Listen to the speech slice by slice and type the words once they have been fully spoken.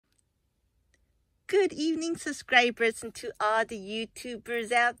Good evening, subscribers, and to all the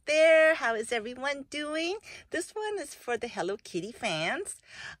YouTubers out there. How is everyone doing? This one is for the Hello Kitty fans.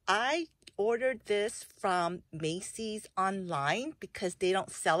 I ordered this from Macy's online because they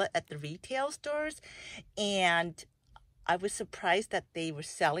don't sell it at the retail stores. And I was surprised that they were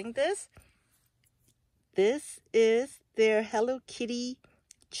selling this. This is their Hello Kitty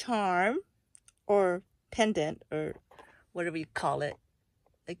charm or pendant or whatever you call it.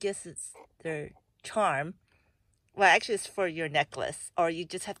 I guess it's their charm. Well, actually it's for your necklace, or you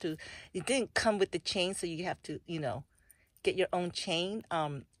just have to, it didn't come with the chain, so you have to, get your own chain.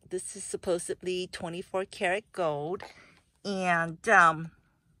 This is supposedly 24 karat gold, and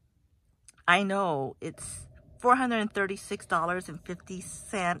I know it's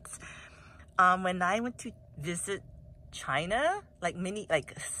 $436.50. When I went to visit China, like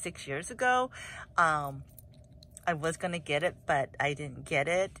 6 years ago, I was gonna get it, but I didn't get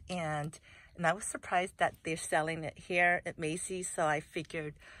it, and I was surprised that they're selling it here at Macy's, so I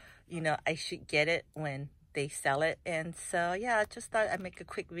figured, I should get it when they sell it. And so, yeah, I just thought I'd make a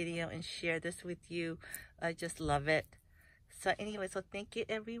quick video and share this with you. I just love it. So anyway, so thank you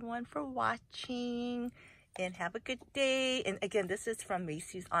everyone for watching, and have a good day. And again, this is from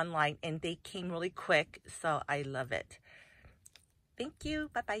Macy's online, and they came really quick, so I love it. Thank you.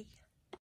 Bye-bye.